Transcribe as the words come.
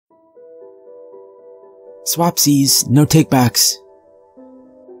Swapsies, no takebacks.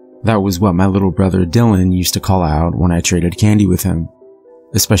 That was what my little brother Dylan used to call out when I traded candy with him,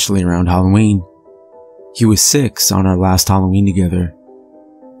 especially around Halloween. He was 6 on our last Halloween together,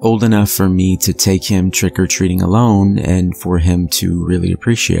 old enough for me to take him trick-or-treating alone and for him to really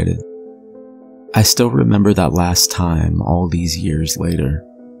appreciate it. I still remember that last time all these years later.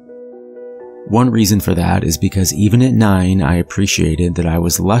 One reason for that is because even at 9, I appreciated that I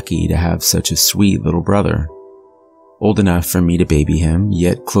was lucky to have such a sweet little brother. Old enough for me to baby him,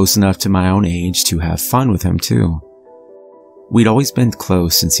 yet close enough to my own age to have fun with him too. We'd always been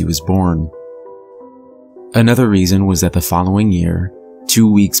close since he was born. Another reason was that the following year, 2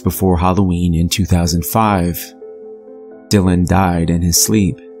 weeks before Halloween in 2005, Dylan died in his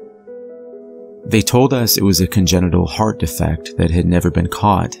sleep. They told us it was a congenital heart defect that had never been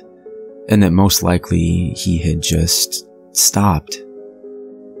caught, and that most likely he had just stopped.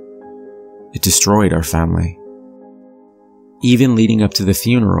 It destroyed our family. Even leading up to the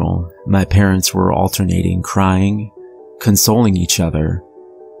funeral, my parents were alternating crying, consoling each other,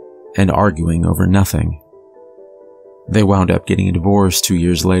 and arguing over nothing. They wound up getting a divorce 2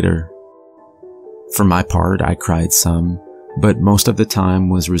 years later. For my part, I cried some, but most of the time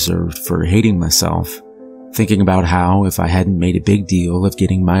was reserved for hating myself, thinking about how if I hadn't made a big deal of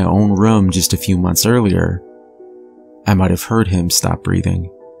getting my own room just a few months earlier, I might have heard him stop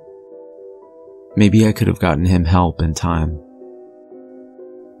breathing. Maybe I could have gotten him help in time.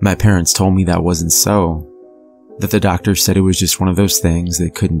 My parents told me that wasn't so, that the doctor said it was just one of those things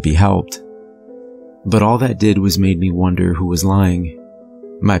that couldn't be helped. But all that did was made me wonder who was lying,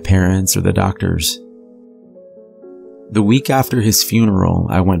 my parents or the doctors. The week after his funeral,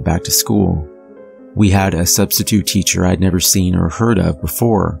 I went back to school. We had a substitute teacher I'd never seen or heard of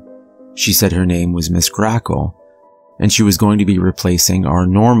before. She said her name was Miss Grackle, and she was going to be replacing our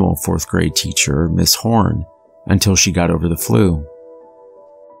normal 4th grade teacher, Miss Horn, until she got over the flu.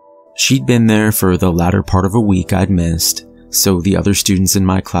 She'd been there for the latter part of a week I'd missed, so the other students in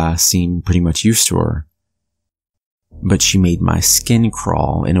my class seemed pretty much used to her. But she made my skin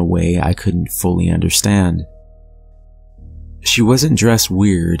crawl in a way I couldn't fully understand. She wasn't dressed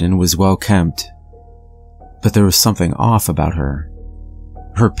weird and was well kempt, but there was something off about her.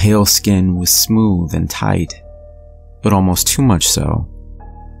 Her pale skin was smooth and tight, but almost too much so,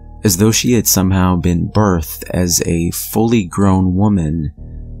 as though she had somehow been birthed as a fully grown woman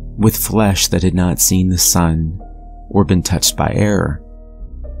with flesh that had not seen the sun or been touched by air.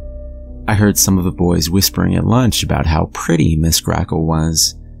 I heard some of the boys whispering at lunch about how pretty Miss Grackle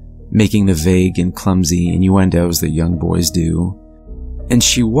was, making the vague and clumsy innuendos that young boys do, and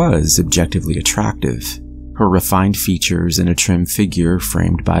she was objectively attractive, her refined features and a trim figure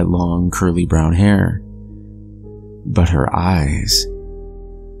framed by long curly brown hair. But her eyes,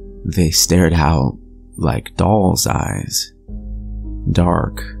 they stared out like doll's eyes,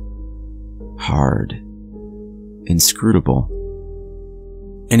 dark, hard, inscrutable.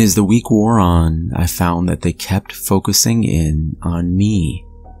 And as the week wore on, I found that they kept focusing in on me.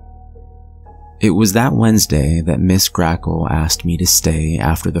 It was that Wednesday that Miss Grackle asked me to stay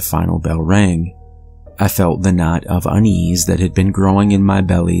after the final bell rang. I felt the knot of unease that had been growing in my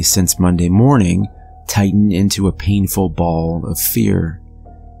belly since Monday morning tighten into a painful ball of fear.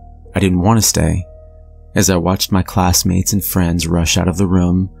 I didn't want to stay. As I watched my classmates and friends rush out of the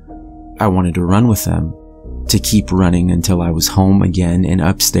room, I wanted to run with them, to keep running until I was home again and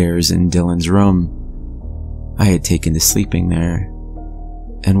upstairs in Dylan's room. I had taken to sleeping there.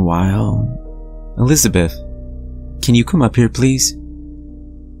 And while... "Elizabeth, can you come up here, please?"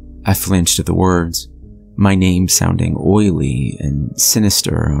 I flinched at the words, my name sounding oily and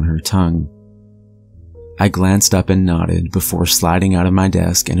sinister on her tongue. I glanced up and nodded before sliding out of my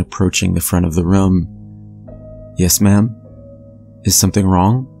desk and approaching the front of the room. "Yes, ma'am? Is something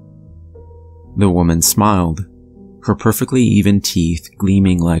wrong?" The woman smiled, her perfectly even teeth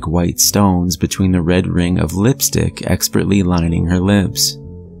gleaming like white stones between the red ring of lipstick expertly lining her lips.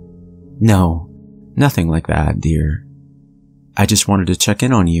 "No, nothing like that, dear. I just wanted to check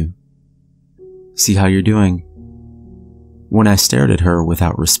in on you. See how you're doing." When I stared at her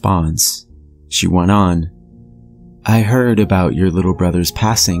without response, she went on. "I heard about your little brother's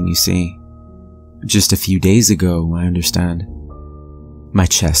passing, you see. Just a few days ago, I understand." My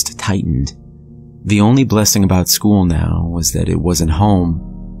chest tightened. The only blessing about school now was that it wasn't home.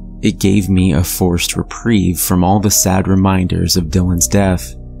 It gave me a forced reprieve from all the sad reminders of Dylan's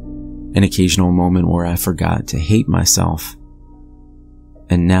death, an occasional moment where I forgot to hate myself.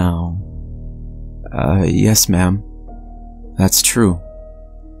 And now... yes, ma'am. That's true."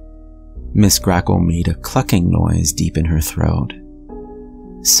 Miss Grackle made a clucking noise deep in her throat.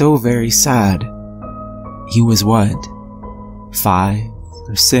 "So very sad. He was what? 5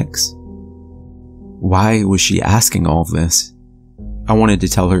 or 6? Why was she asking all of this? I wanted to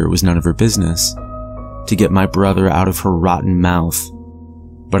tell her it was none of her business, to get my brother out of her rotten mouth.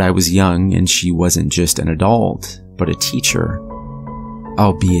 But I was young and she wasn't just an adult, but a teacher,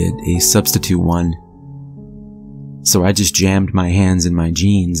 albeit a substitute one. So I just jammed my hands in my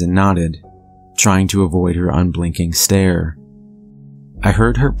jeans and nodded, trying to avoid her unblinking stare. I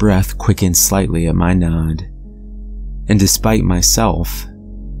heard her breath quicken slightly at my nod, and despite myself,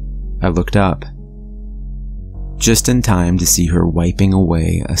 I looked up, just in time to see her wiping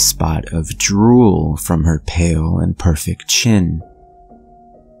away a spot of drool from her pale and perfect chin.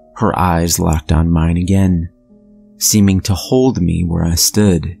 Her eyes locked on mine again, seeming to hold me where I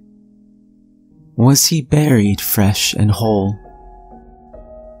stood. Was he buried fresh and whole?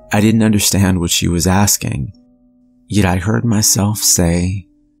 I didn't understand what she was asking, yet I heard myself say,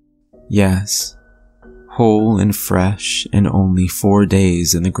 yes, whole and fresh and only 4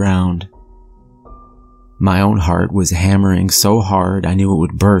 days in the ground. My own heart was hammering so hard I knew it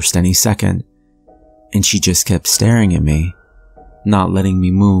would burst any second, and she just kept staring at me, not letting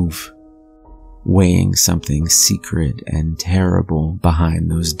me move, weighing something secret and terrible behind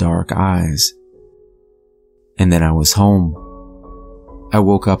those dark eyes. And then I was home. I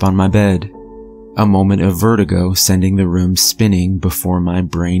woke up on my bed, a moment of vertigo sending the room spinning before my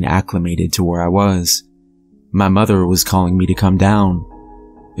brain acclimated to where I was. My mother was calling me to come down.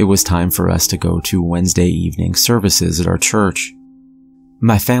 It was time for us to go to Wednesday evening services at our church.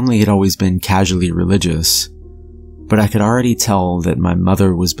 My family had always been casually religious, but I could already tell that my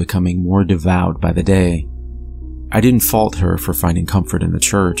mother was becoming more devout by the day. I didn't fault her for finding comfort in the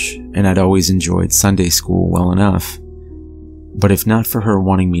church, and I'd always enjoyed Sunday school well enough. But if not for her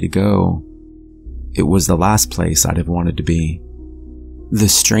wanting me to go, it was the last place I'd have wanted to be. The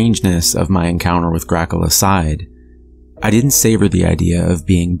strangeness of my encounter with Grackle aside, I didn't savor the idea of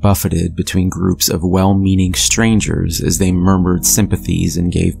being buffeted between groups of well-meaning strangers as they murmured sympathies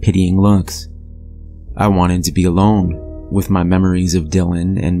and gave pitying looks. I wanted to be alone with my memories of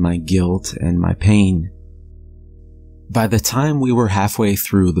Dylan and my guilt and my pain. By the time we were halfway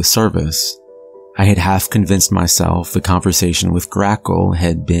through the service, I had half convinced myself the conversation with Grackle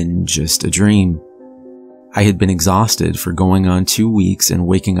had been just a dream. I had been exhausted for going on 2 weeks and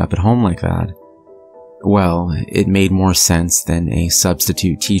waking up at home like that. Well, it made more sense than a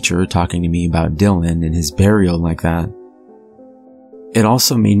substitute teacher talking to me about Dylan and his burial like that. It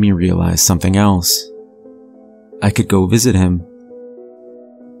also made me realize something else. I could go visit him.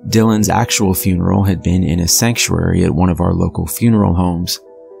 Dylan's actual funeral had been in a sanctuary at one of our local funeral homes,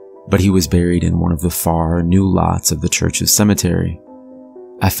 but he was buried in one of the far, new lots of the church's cemetery.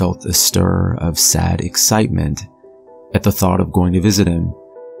 I felt a stir of sad excitement at the thought of going to visit him,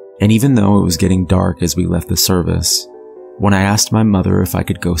 and even though it was getting dark as we left the service, when I asked my mother if I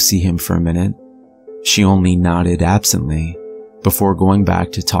could go see him for a minute, she only nodded absently before going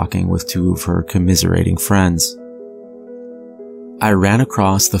back to talking with 2 of her commiserating friends. I ran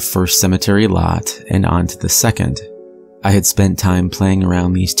across the first cemetery lot and onto the second. I had spent time playing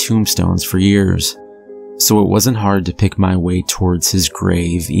around these tombstones for years, so it wasn't hard to pick my way towards his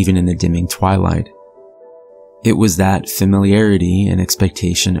grave even in the dimming twilight. It was that familiarity and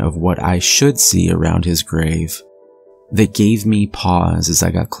expectation of what I should see around his grave that gave me pause as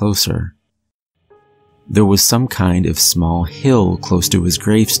I got closer. There was some kind of small hill close to his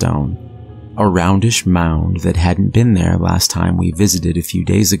gravestone, a roundish mound that hadn't been there last time we visited a few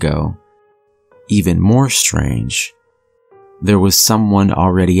days ago. Even more strange, there was someone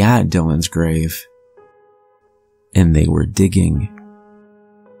already at Dylan's grave, and they were digging.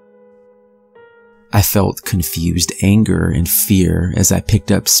 I felt confused anger and fear as I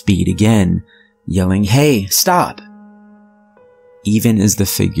picked up speed again, yelling, "Hey, stop!" even as the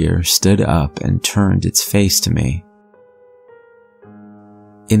figure stood up and turned its face to me.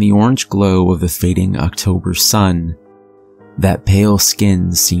 In the orange glow of the fading October sun, that pale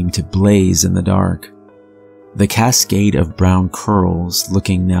skin seemed to blaze in the dark, the cascade of brown curls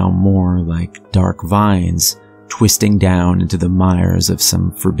looking now more like dark vines twisting down into the mires of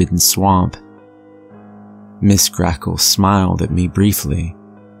some forbidden swamp. Miss Grackle smiled at me briefly,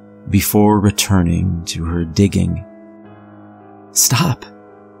 before returning to her digging. "Stop!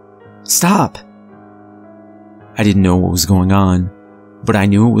 Stop!" I didn't know what was going on, but I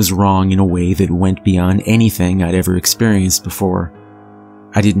knew it was wrong in a way that went beyond anything I'd ever experienced before.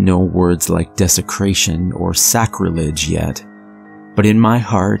 I didn't know words like desecration or sacrilege yet, but in my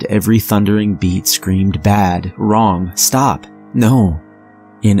heart every thundering beat screamed bad, wrong, stop, no,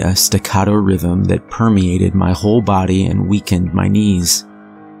 in a staccato rhythm that permeated my whole body and weakened my knees.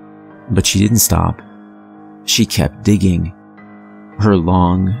 But she didn't stop. She kept digging, her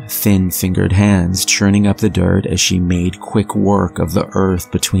long, thin-fingered hands churning up the dirt as she made quick work of the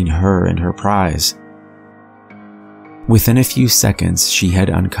earth between her and her prize. Within a few seconds, she had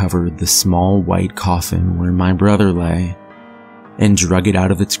uncovered the small white coffin where my brother lay, and drug it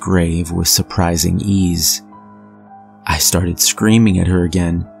out of its grave with surprising ease. I started screaming at her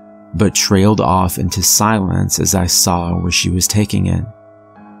again, but trailed off into silence as I saw where she was taking it.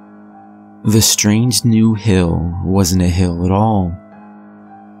 The strange new hill wasn't a hill at all.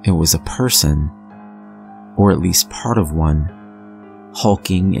 It was a person, or at least part of one,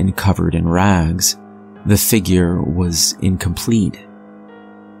 hulking and covered in rags. The figure was incomplete.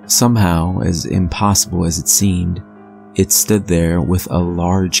 Somehow, as impossible as it seemed, it stood there with a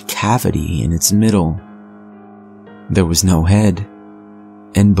large cavity in its middle. There was no head,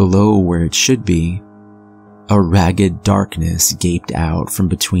 and below where it should be, a ragged darkness gaped out from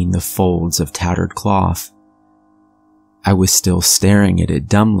between the folds of tattered cloth. I was still staring at it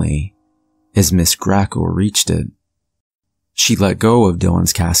dumbly as Miss Grackle reached it. She let go of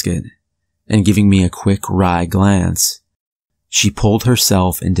Dylan's casket, and giving me a quick wry glance, she pulled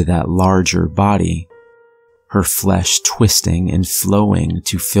herself into that larger body, her flesh twisting and flowing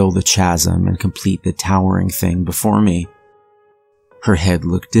to fill the chasm and complete the towering thing before me. Her head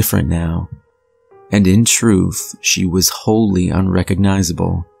looked different now, and in truth, she was wholly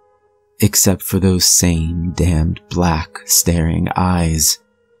unrecognizable, except for those same damned black, staring eyes.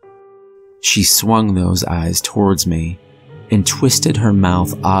 She swung those eyes towards me and twisted her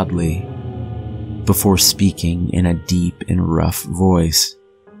mouth oddly, before speaking in a deep and rough voice.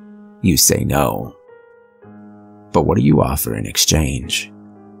 "You say no. But what do you offer in exchange?"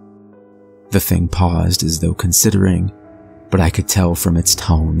 The thing paused as though considering, but I could tell from its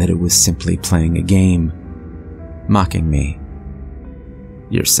tone that it was simply playing a game, mocking me.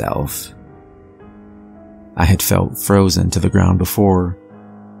 "Yourself." I had felt frozen to the ground before,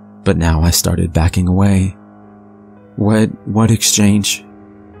 but now I started backing away. What exchange?"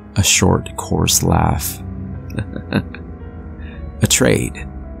 A short, coarse laugh. "A trade.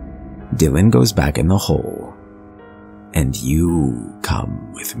 Dylan goes back in the hole, and you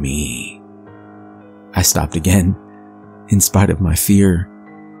come with me." I stopped again, in spite of my fear.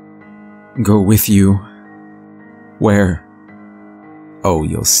 "Go with you? Where?" "Oh,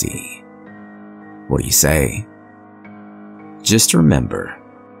 you'll see. What do you say? Just remember,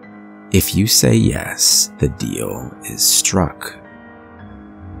 if you say yes, the deal is struck."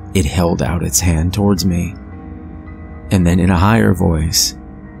 It held out its hand towards me, and then in a higher voice,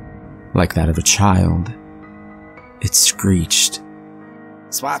 like that of a child, it screeched,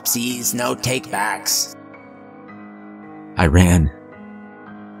 "Swapsies, no takebacks." I ran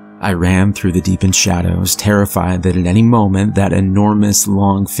through the deepened shadows, terrified that at any moment that enormous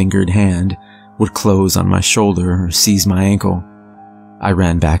long-fingered hand would close on my shoulder or seize my ankle. I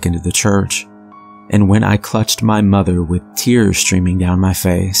ran back into the church, and when I clutched my mother with tears streaming down my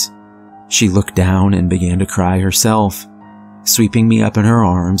face, she looked down and began to cry herself, sweeping me up in her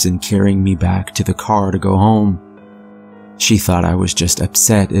arms and carrying me back to the car to go home. She thought I was just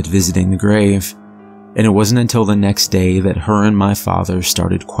upset at visiting the grave, and it wasn't until the next day that her and my father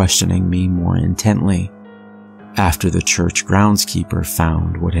started questioning me more intently, after the church groundskeeper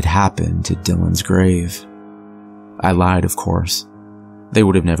found what had happened to Dylan's grave. I lied, of course. They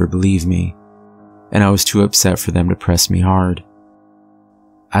would have never believed me, and I was too upset for them to press me hard.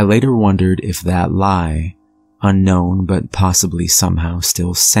 I later wondered if that lie, unknown but possibly somehow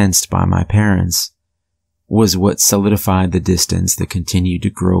still sensed by my parents, was what solidified the distance that continued to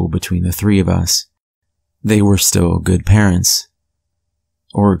grow between the three of us. They were still good parents,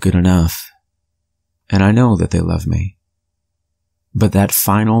 or good enough, and I know that they love me. But that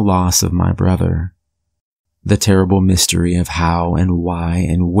final loss of my brother, the terrible mystery of how and why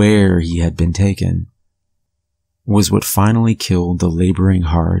and where he had been taken, was what finally killed the laboring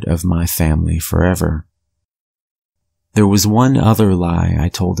heart of my family forever. There was one other lie I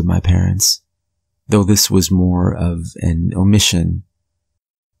told to my parents, though this was more of an omission.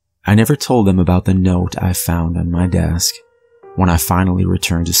 I never told them about the note I found on my desk when I finally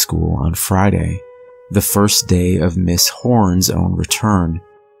returned to school on Friday, the first day of Miss Horn's own return.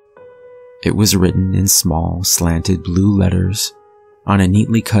 It was written in small, slanted blue letters on a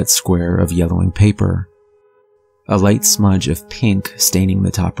neatly cut square of yellowing paper, a light smudge of pink staining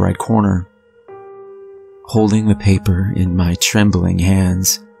the top right corner. Holding the paper in my trembling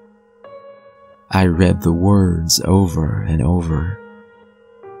hands, I read the words over and over.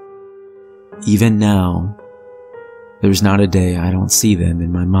 Even now, there's not a day I don't see them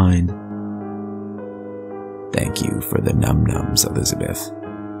in my mind. "Thank you for the num-nums, Elizabeth.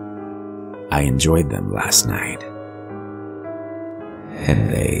 I enjoyed them last night, and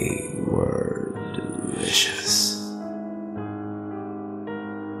they were delicious.